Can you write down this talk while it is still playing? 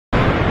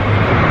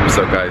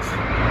What's up, guys?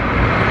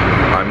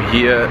 I'm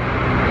here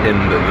in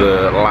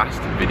the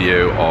last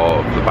video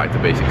of the Back to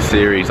Basics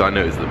series. I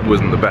know it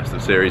wasn't the best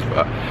of series,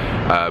 but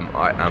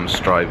I am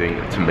striving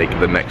to make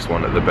the next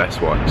one the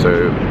best one.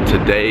 So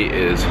today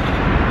is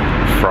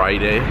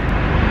Friday.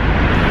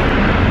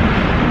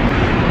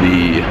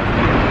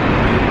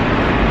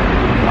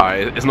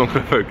 It's not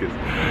going to focus.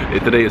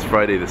 Today is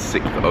Friday the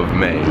 6th of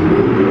May.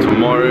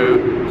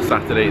 Tomorrow,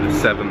 Saturday the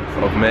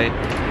 7th of May,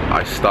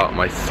 I start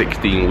my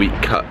 16-week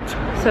cut.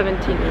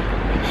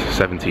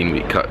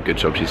 17-week cut, good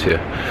job, she's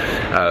here.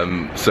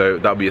 So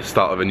that'll be a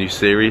start of a new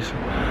series.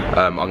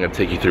 I'm going to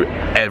take you through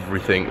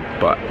everything,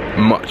 but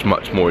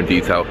much more in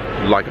detail,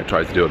 like I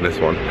tried to do on this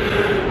one.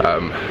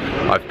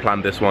 I've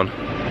planned this one,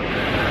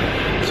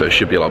 so it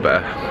should be a lot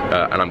better.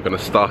 And I'm going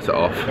to start it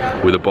off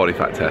with a body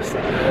fat test.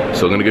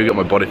 So I'm going to go get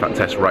my body fat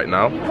test right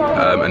now,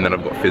 and then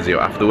I've got physio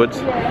afterwards.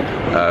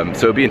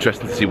 So it'll be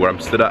interesting to see where I'm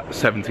stood at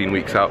 17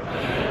 weeks out,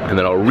 and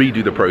then I'll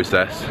redo the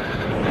process.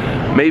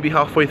 Maybe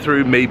halfway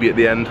through, maybe at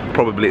the end,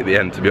 probably at the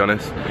end, to be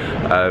honest.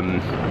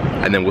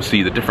 And then we'll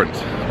see the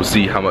difference. We'll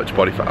see how much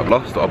body fat I've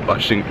lost. I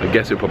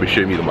guess it'll probably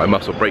show me my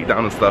muscle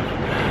breakdown and stuff.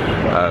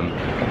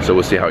 So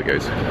we'll see how it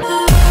goes.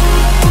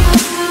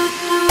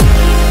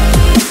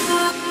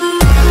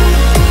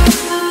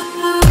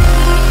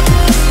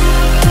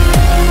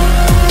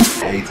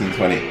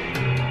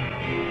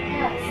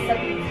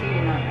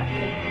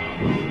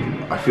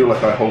 18-20. I feel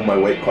like I hold my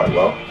weight quite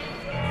well.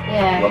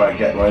 Yeah. When I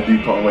do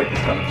put on weight, it's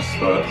kind of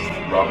dispersed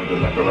rather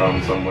than like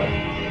around somewhere.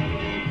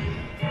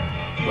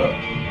 But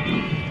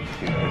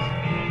who knows?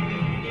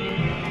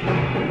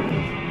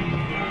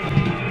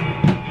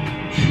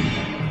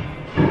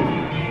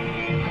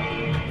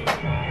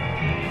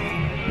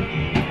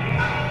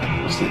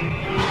 We'll see.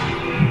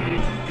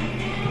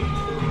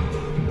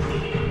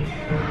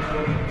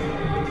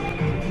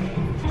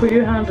 Put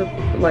your hand up,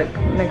 like,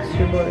 next to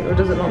your body, or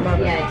does it not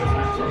matter? Yeah, it does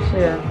matter.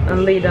 Yeah,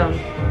 and lay down.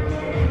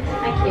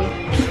 Thank you.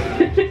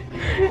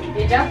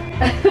 Good job.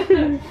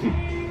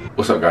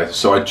 What's up, guys?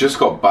 So I just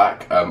got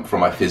back from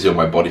my physio,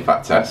 my body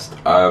fat test.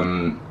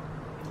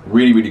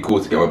 Really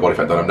cool to get my body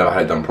fat done. I've never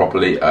had it done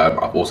properly.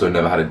 I've also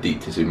never had a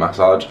deep tissue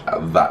massage.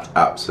 That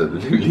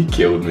absolutely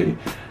killed me.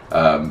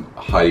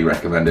 Highly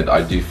recommended.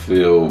 I do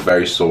feel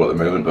very sore at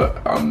the moment,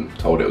 but I'm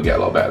told it'll get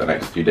a lot better the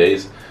next few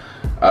days.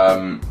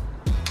 I'm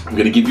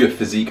going to give you a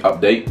physique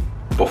update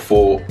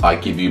before I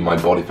give you my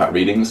body fat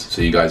readings,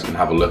 so you guys can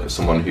have a look at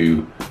someone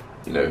who,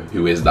 you know,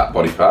 who is that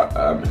body fat,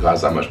 who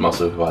has that much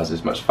muscle, who has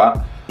this much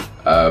fat.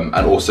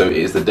 And also it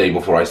is the day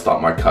before I start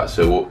my cut,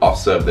 so I'll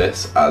serve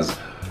this as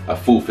a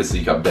full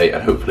physique update,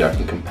 and hopefully I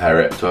can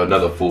compare it to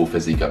another full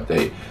physique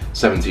update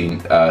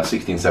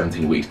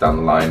 16-17 weeks down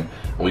the line,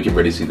 and we can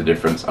really see the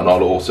difference. And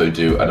I'll also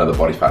do another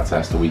body fat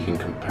test, and we can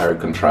compare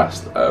and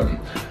contrast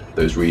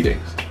those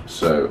readings.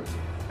 So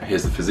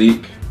here's the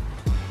physique.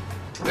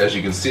 As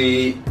you can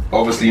see,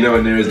 obviously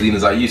nowhere near as lean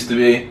as I used to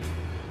be.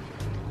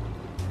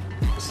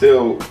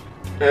 Still,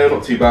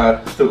 not too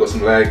bad. Still got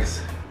some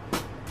legs,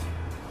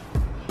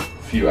 a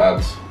few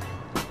abs.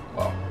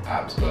 Well,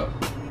 abs, but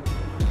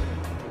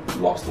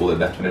lost all the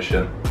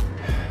definition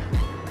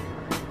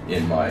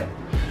in my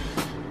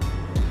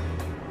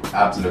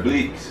abs and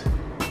obliques.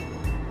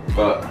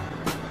 But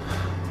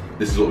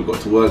this is what we've got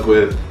to work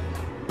with.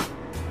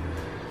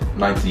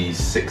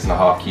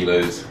 96.5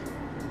 kilos.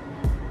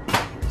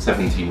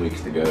 17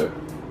 weeks to go.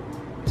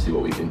 See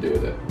what we can do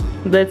with it.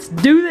 Let's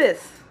do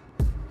this!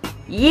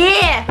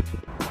 Yeah!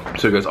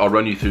 So guys, I'll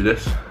run you through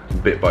this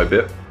bit by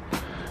bit.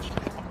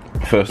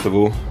 First of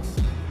all,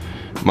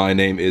 my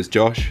name is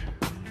Josh.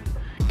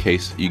 In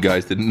case you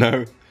guys didn't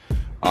know,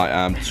 I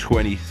am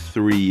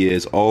 23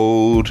 years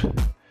old.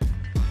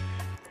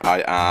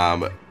 I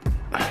am,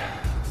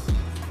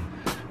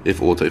 if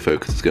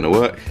autofocus is gonna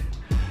work,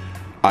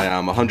 I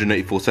am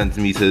 184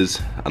 centimeters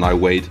and I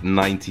weighed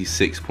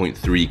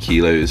 96.3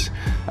 kilos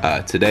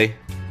today.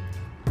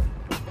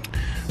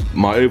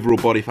 My overall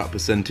body fat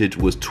percentage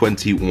was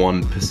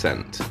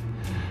 21%.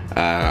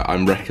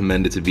 I'm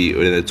recommended to be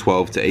in a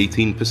 12 to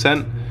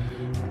 18%.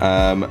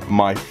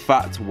 My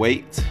fat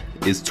weight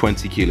is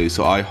 20 kilos,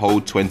 so I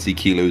hold 20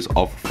 kilos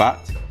of fat.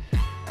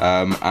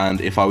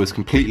 And if I was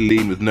completely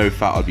lean with no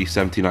fat, I'd be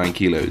 79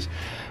 kilos.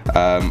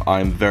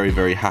 I'm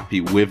very happy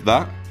with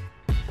that.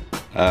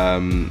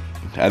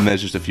 And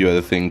there's just a few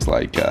other things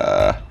like,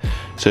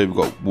 so we've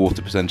got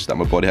water percentage that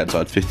my body had, so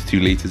I had 52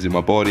 litres in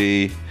my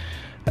body,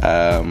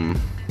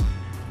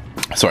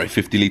 sorry,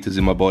 50 litres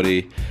in my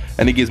body,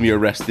 and it gives me a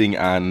resting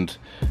and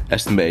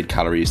estimated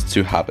calories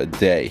to have a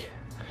day.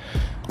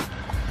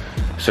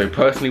 So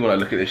personally, when I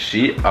look at this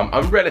sheet,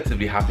 I'm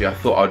relatively happy. I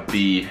thought I'd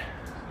be,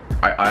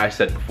 I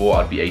said before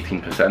I'd be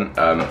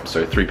 18%,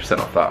 so 3%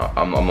 off that,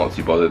 I'm not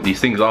too bothered. These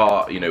things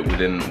are, you know,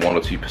 within 1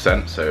 or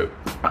 2%, so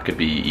I could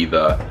be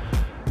either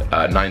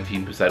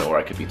 19% or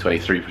I could be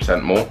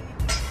 23% more.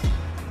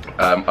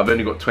 I've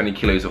only got 20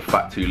 kilos of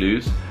fat to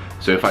lose,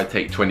 so if I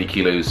take 20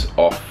 kilos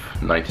off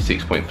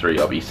 96.3,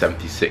 I'll be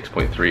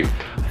 76.3. I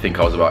think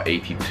I was about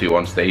 82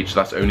 on stage, so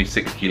that's only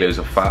 6 kilos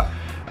of fat.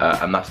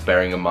 and that's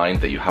bearing in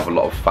mind that you have a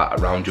lot of fat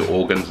around your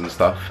organs and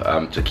stuff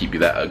to keep you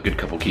there a good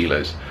couple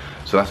kilos.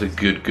 So that's a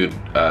good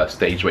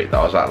stage weight that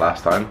I was at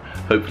last time.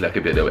 Hopefully I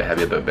could be a little bit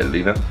heavier but a bit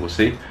leaner, we'll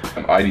see.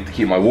 I need to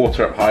keep my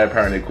water up high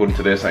apparently according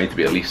to this. I need to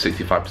be at least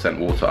 65%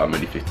 water. I'm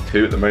only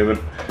 52 at the moment.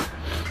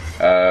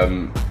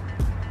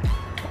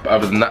 But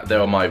other than that,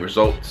 there are my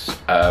results.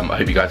 I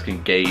hope you guys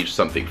can gauge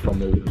something from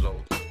those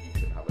results.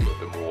 You can have a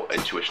little bit more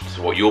intuition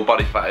to what your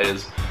body fat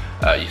is.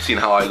 You've seen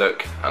how I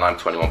look, and I'm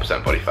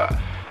 21% body fat.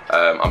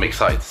 I'm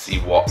excited to see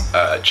what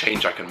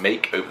change I can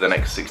make over the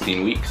next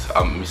 16 weeks.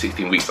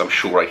 16 weeks, I'm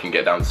sure I can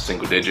get down to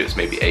single digits,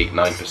 maybe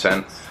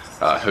 8-9%.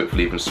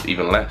 Hopefully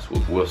even less.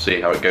 We'll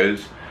see how it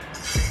goes.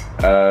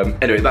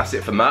 Anyway, that's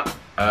it from that.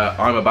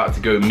 I'm about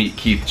to go meet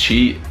Keith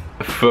Chi.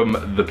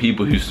 From the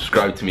people who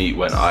subscribed to me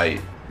when I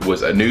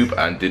was a noob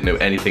and didn't know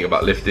anything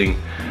about lifting,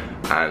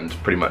 and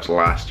pretty much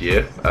last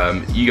year.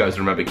 You guys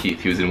remember Keith,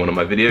 he was in one of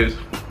my videos.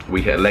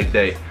 We hit a leg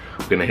day.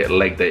 We're gonna hit a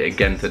leg day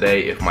again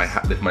today if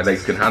my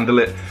legs can handle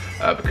it,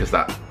 because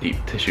that deep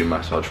tissue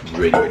massage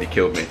really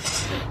killed me.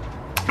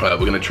 We're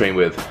gonna train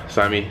with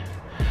Sammy,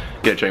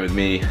 gonna train with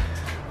me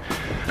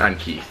and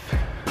Keith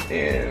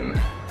in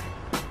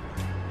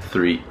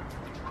 3,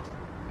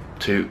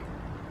 2,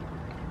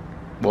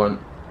 1,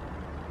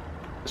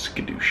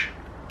 skadoosh.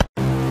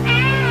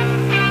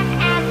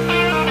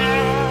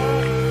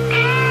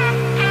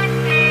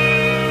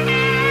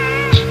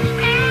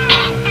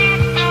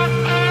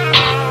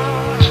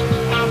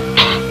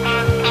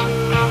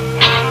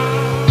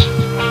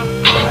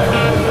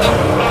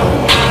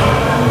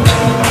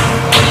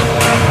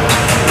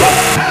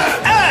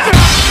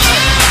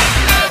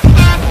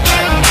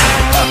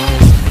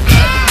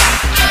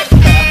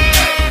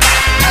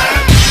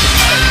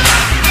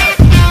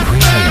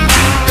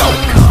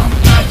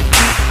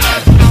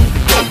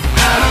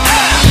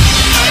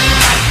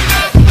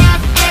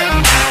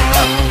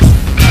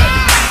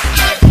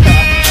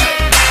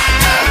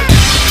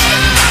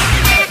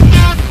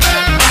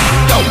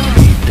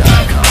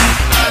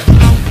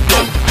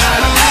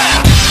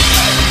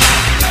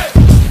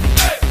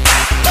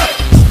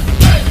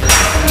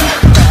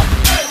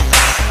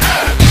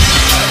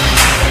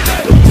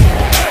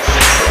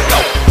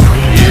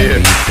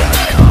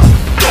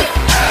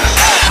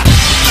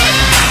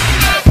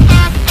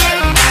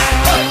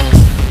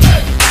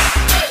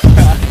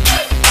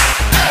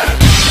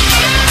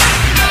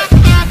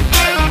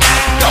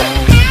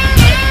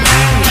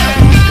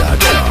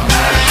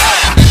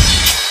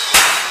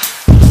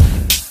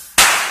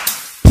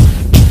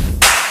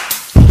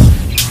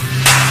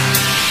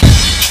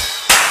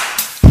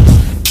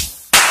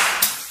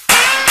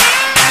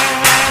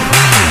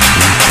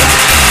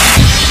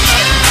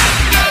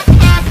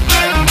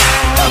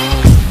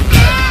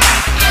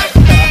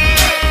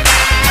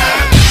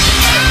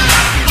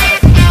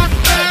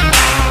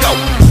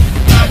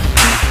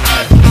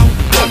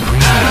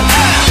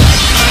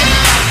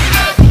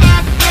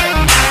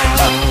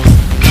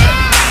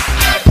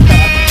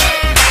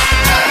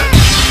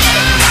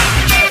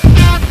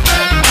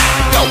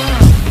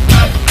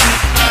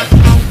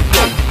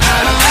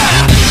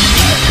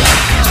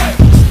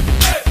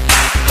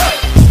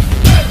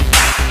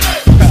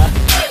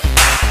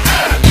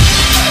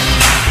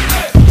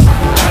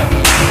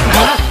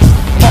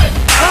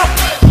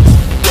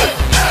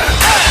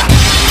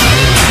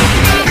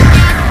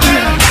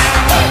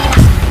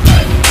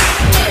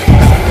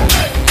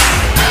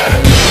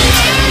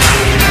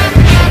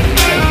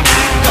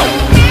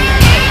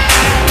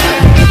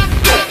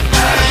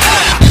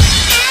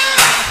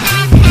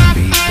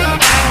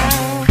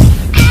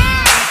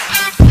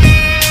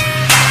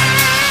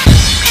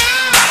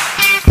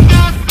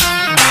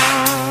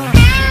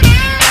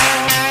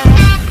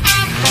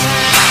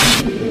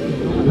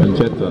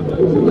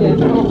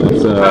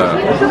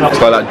 It's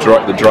like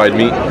that the dried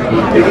meat.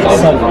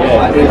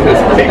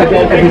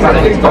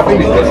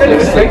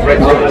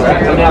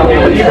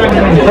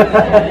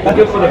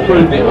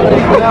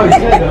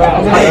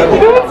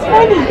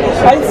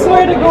 I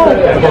swear to God,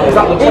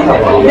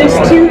 there's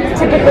two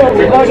typical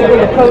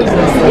bodybuilder poses.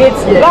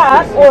 It's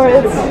that or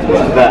it's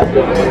that.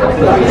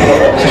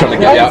 Just trying to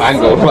get you out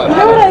angle. You know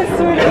what I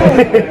swear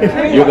to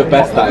God? You're the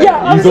best at it.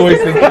 Yeah, You always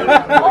think.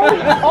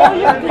 all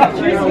your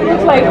pictures, you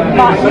look like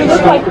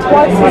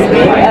twice as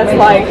big as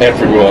like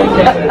Everyone.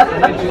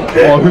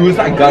 Oh, who was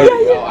that guy?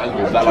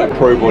 Was that like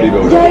pro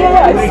bodybuilder?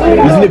 Yeah, I swear to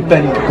God. Wasn't it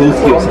Ben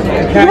Kulski or something?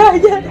 Yeah.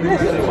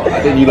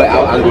 And then you like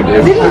out angled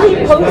him. Didn't he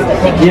post a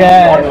picture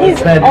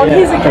on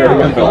his I account?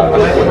 remember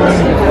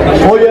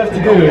that. All you have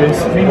to do is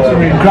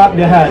grab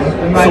your hand,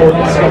 sort of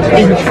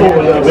inch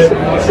forward a little bit,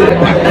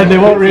 and they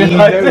won't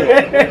realise it.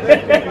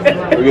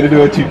 We're going to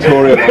do a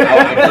tutorial on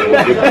out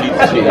angle with Keith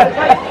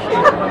Chi.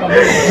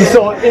 Just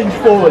sort of inch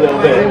forward a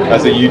little bit.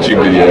 That's a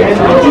YouTube video.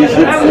 Just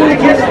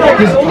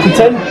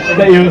pretend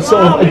that you're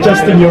sort of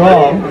adjusting your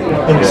arm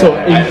and sort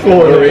of inch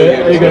forward a bit.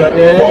 And you go like,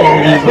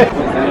 yeah.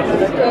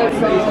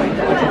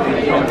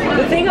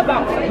 The thing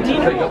about, do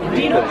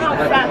you know how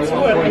fats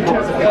work in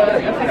terms of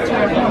affecting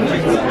your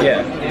hormones?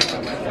 Yeah.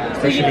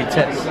 officially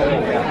test.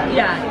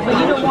 Yeah, but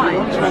you know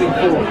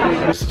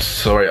why?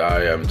 Sorry,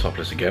 I am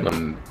topless again.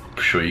 I'm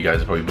sure you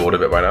guys are probably bored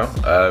of it by now.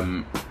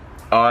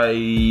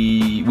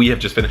 We have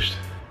just finished.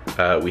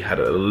 We had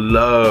a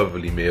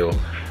lovely meal.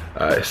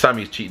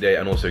 Sammy's cheat day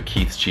and also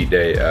Keith's cheat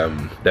day.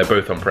 They're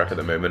both on prep at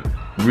the moment.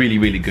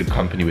 Really good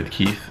company with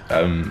Keith.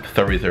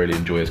 Thoroughly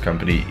enjoy his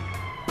company.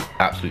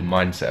 Absolute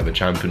mindset of a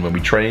champion when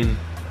we train.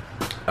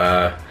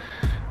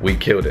 We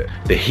killed it.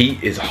 The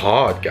heat is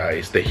hard,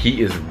 guys. The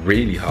heat is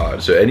really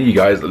hard. So any of you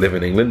guys that live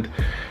in England,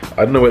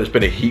 I don't know whether it's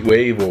been a heat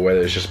wave or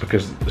whether it's just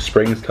because the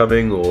spring's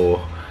coming or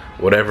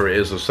whatever it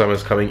is, or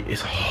summer's coming.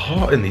 It's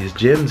hot in these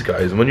gyms,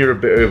 guys. And when you're a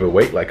bit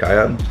overweight like I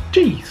am,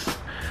 jeez,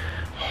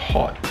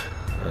 hot.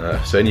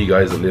 So any of you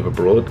guys that live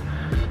abroad,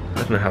 I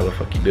don't know how the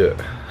fuck you do it.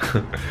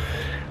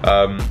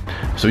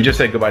 So we just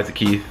said goodbye to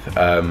Keith.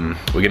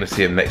 We're gonna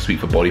see him next week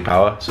for Body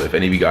Power. So if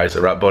any of you guys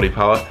are at Body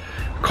Power,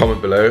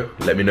 comment below,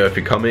 let me know if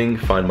you're coming,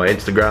 find my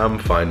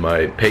Instagram, find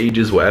my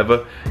pages,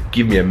 whatever.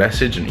 Give me a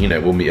message and, you know,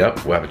 we'll meet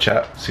up, we'll have a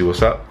chat, see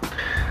what's up.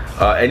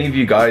 Any of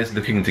you guys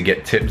looking to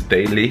get tips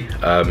daily,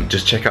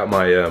 just check out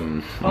my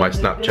my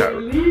Snapchat.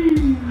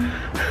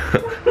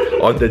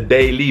 On the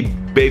daily,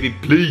 baby,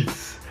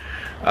 please.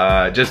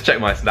 Just check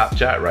my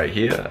Snapchat right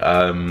here.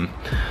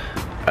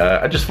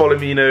 And just follow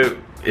me, you know.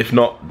 If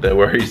not, no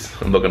worries,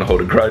 I'm not gonna hold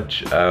a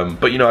grudge.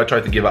 But you know, I try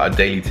to give out a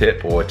daily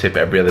tip or a tip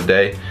every other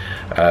day,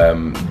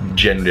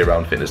 generally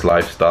around fitness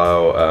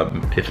lifestyle,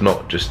 if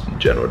not just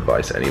general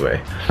advice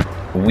anyway.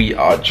 We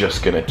are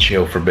just gonna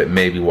chill for a bit,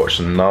 maybe watch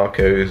some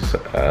Narcos,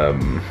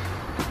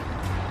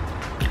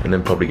 and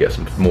then probably get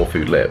some more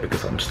food later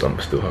because I'm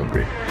still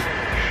hungry.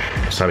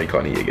 Sammy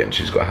can't eat again.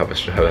 She's got to have a.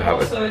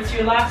 So it's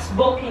your last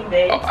bulking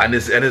day. Oh, and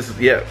it's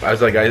yeah.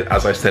 As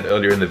I said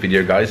earlier in the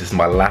video, guys, it's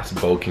my last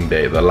bulking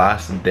day. The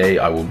last day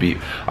I will be.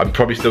 I'm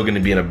probably still going to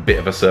be in a bit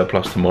of a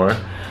surplus tomorrow,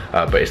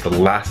 but it's the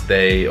last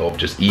day of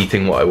just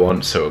eating what I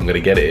want. So I'm going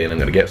to get it in. I'm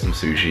going to get some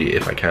sushi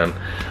if I can.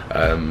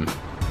 I'm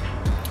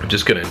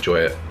just going to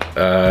enjoy it.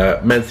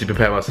 Mentally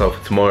prepare myself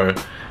for tomorrow.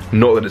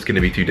 Not that it's going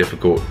to be too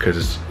difficult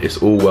because it's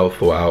all well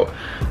thought out,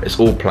 it's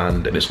all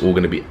planned, and it's all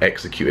going to be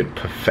executed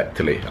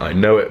perfectly. I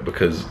know it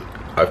because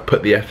I've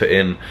put the effort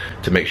in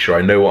to make sure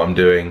I know what I'm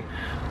doing,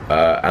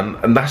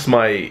 and that's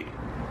my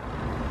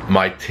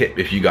tip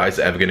if you guys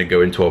are ever going to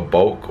go into a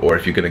bulk, or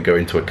if you're going to go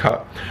into a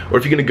cut, or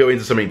if you're going to go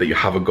into something that you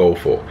have a goal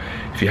for.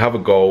 If you have a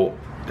goal,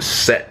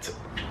 set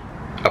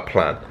a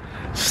plan.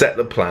 Set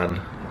the plan.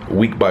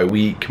 Week by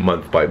week,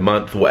 month by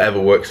month, whatever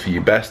works for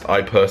you best.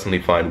 I personally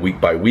find week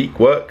by week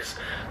works.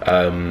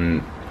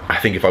 I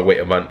think if I wait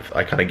a month,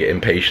 I kind of get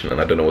impatient and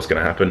I don't know what's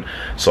going to happen.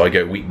 So I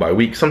go week by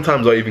week.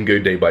 Sometimes I even go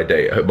day by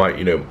day.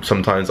 You know,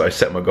 sometimes I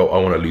set my goal, I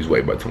want to lose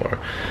weight by tomorrow.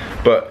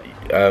 But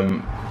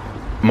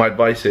my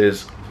advice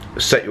is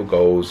set your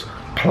goals,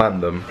 plan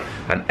them,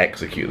 and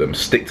execute them.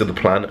 Stick to the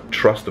plan,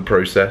 trust the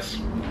process,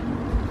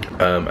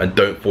 and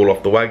don't fall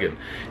off the wagon.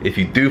 If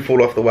you do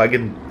fall off the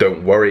wagon,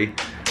 don't worry.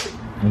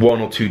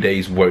 1 or 2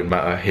 days won't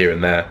matter here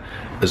and there,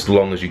 as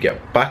long as you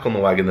get back on the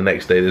wagon the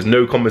next day. There's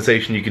no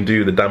compensation you can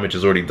do, the damage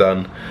is already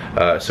done.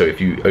 So if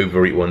you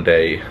overeat one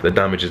day, the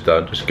damage is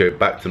done. Just go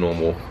back to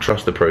normal,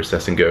 trust the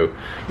process, and go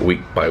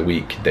week by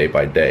week, day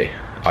by day.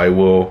 I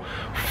will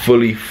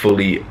fully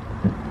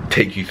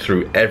take you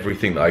through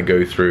everything that I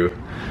go through,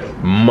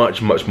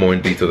 much more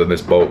in detail than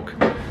this bulk.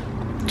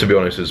 To be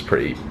honest, it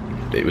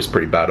was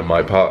pretty bad on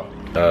my part,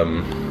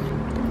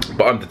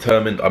 but I'm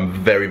determined. I'm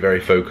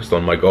very focused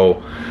on my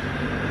goal.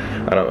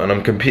 And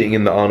I'm competing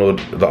in the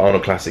Arnold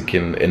Classic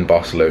in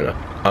Barcelona.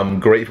 I'm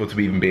grateful to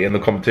even be in the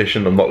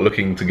competition. I'm not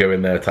looking to go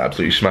in there to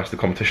absolutely smash the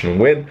competition and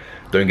win.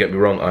 Don't get me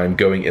wrong, I'm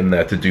going in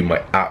there to do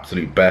my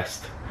absolute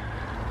best.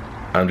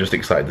 I'm just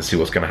excited to see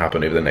what's going to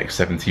happen over the next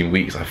 17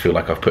 weeks. I feel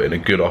like I've put in a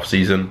good off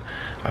season.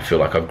 I feel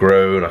like I've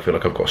grown. I feel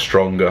like I've got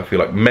stronger. I feel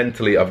like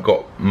mentally I've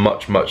got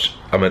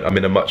I'm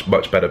in a much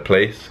better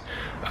place.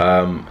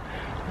 And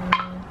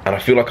I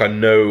feel like I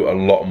know a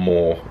lot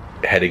more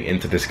heading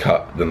into this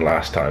cut than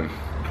last time.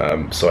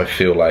 So I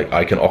feel like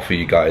I can offer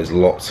you guys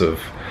lots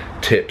of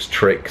tips,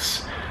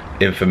 tricks,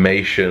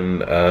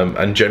 information,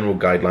 and general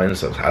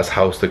guidelines as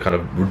how to kind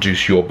of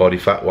reduce your body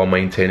fat while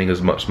maintaining as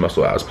much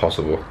muscle as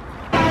possible.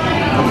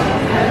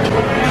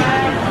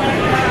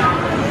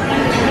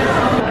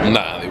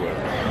 Nah, they won't.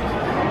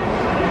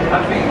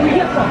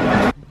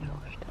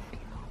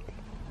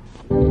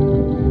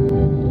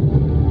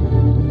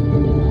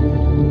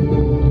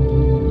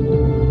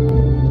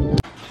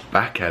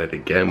 Back at it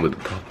again with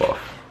the top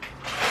off.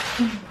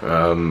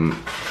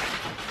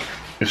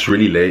 It's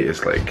really late.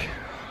 It's like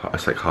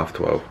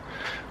 12:30.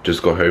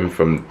 Just got home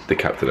from the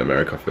Captain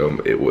America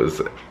film. It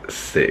was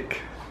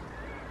sick.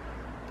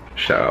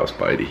 Shout out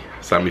Spidey.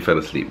 Sammy fell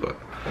asleep, but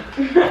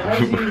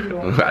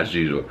as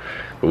usual.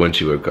 But when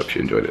she woke up, she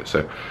enjoyed it.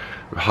 So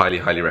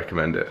highly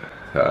recommend it.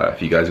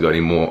 If you guys got any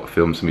more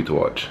films for me to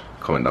watch,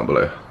 comment down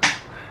below,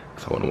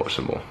 because I want to watch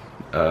some more.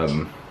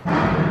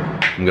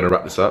 I'm gonna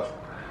wrap this up.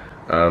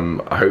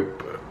 I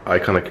hope I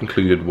kind of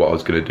concluded what I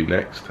was gonna do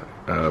next.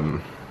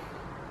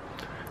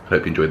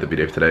 hope you enjoyed the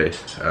video today.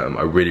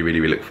 I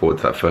really look forward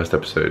to that first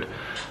episode,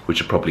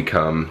 which will probably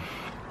come.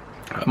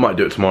 I might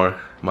do it tomorrow.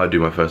 Might do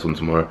my first one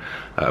tomorrow.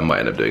 I might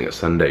end up doing it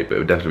Sunday, but it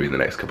will definitely be in the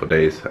next couple of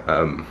days.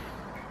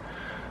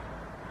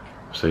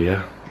 So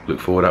yeah, look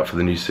forward out for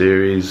the new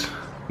series.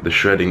 The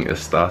shredding is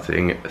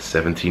starting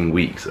 17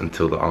 weeks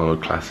until the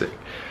Arnold Classic.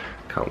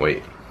 Can't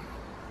wait.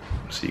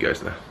 See you guys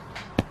there.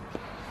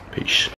 Peace.